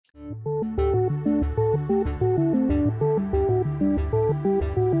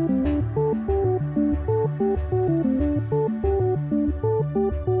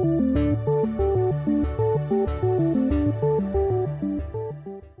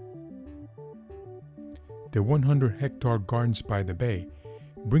the 100-hectare Gardens by the Bay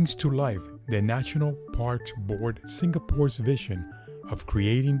brings to life the National Parks Board Singapore's vision of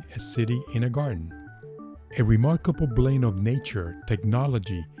creating a city in a garden. A remarkable blend of nature,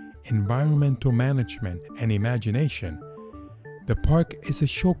 technology, environmental management, and imagination, the park is a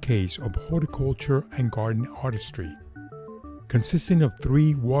showcase of horticulture and garden artistry. Consisting of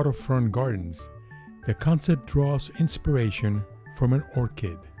 3 waterfront gardens, the concept draws inspiration from an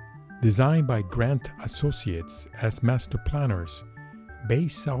orchid. Designed by Grant Associates as masterplanners, Bay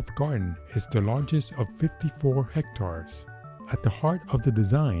South Garden is the largest of 54 hectares. At the heart of the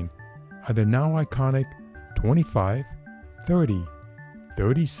design are the now iconic 25, 30,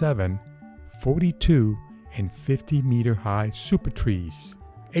 37, 42, and 50-meter high Supertrees.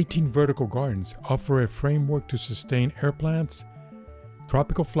 18 vertical gardens offer a framework to sustain air plants,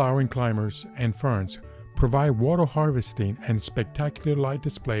 tropical flowering climbers, and ferns, provide water harvesting and spectacular light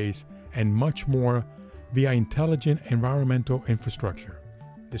displays, and much more via intelligent environmental infrastructure.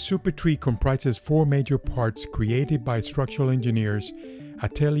 The Supertree comprises 4 major parts created by structural engineers,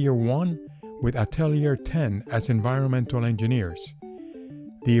 Atelier One with Atelier 10 as environmental engineers.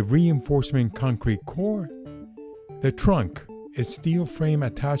 The reinforcement concrete core. The trunk is steel frame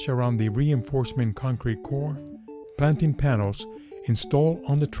attached around the reinforcement concrete core. Planting panels installed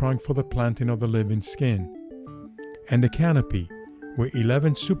on the trunk for the planting of the living skin. And the canopy, where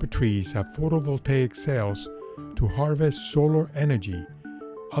 11 Supertrees have photovoltaic cells to harvest solar energy.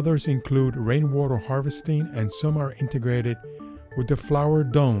 Others include rainwater harvesting, and some are integrated with the Flower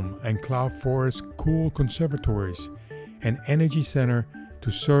Dome and Cloud Forest Cool Conservatories, an energy center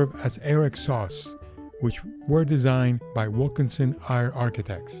to serve as air exhausts, which were designed by Wilkinson Eyre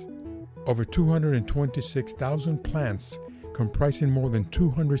Architects. Over 226,000 plants comprising more than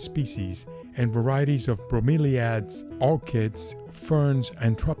 200 species and varieties of bromeliads, orchids, ferns,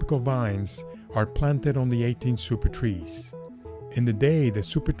 and tropical vines are planted on the 18 Supertrees. In the day, the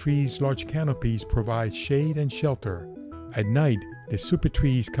Supertrees' large canopies provide shade and shelter. At night, the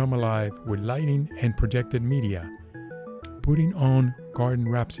Supertrees come alive with lighting and projected media, putting on Garden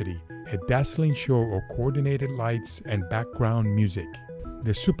Rhapsody, a dazzling show of coordinated lights and background music.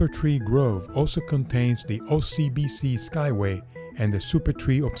 The Supertree Grove also contains the OCBC Skyway and the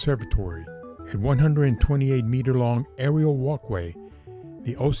Supertree Observatory. A 128-meter-long aerial walkway,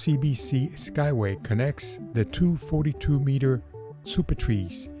 the OCBC Skyway connects the two 42-meter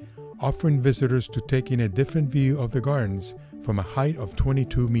Supertrees, offering visitors to take in a different view of the gardens from a height of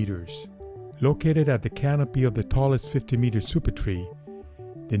 22 meters. Located at the canopy of the tallest 50-meter Supertree,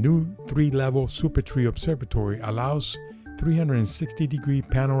 the new 3-level Supertree Observatory allows 360-degree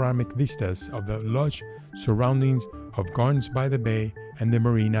panoramic vistas of the lush surroundings of Gardens by the Bay and the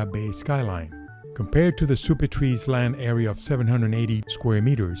Marina Bay skyline. Compared to the Supertree's land area of 780 square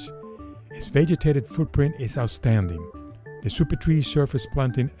meters, its vegetated footprint is outstanding. The Supertree surface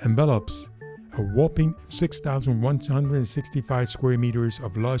planting envelops a whopping 6,165 square meters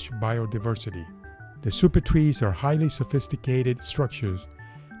of lush biodiversity. The Supertrees are highly sophisticated structures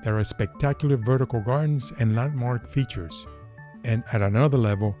that are spectacular vertical gardens and landmark features. And at another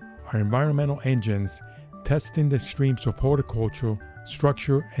level are environmental engines testing the streams of horticulture,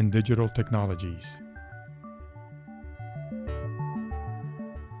 structure, and digital technologies.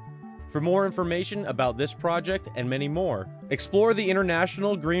 For more information about this project and many more, explore the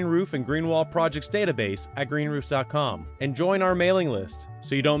International Green Roof and Green Wall Projects database at Greenroofs.com and join our mailing list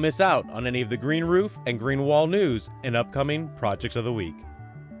so you don't miss out on any of the green roof and green wall news and upcoming projects of the week.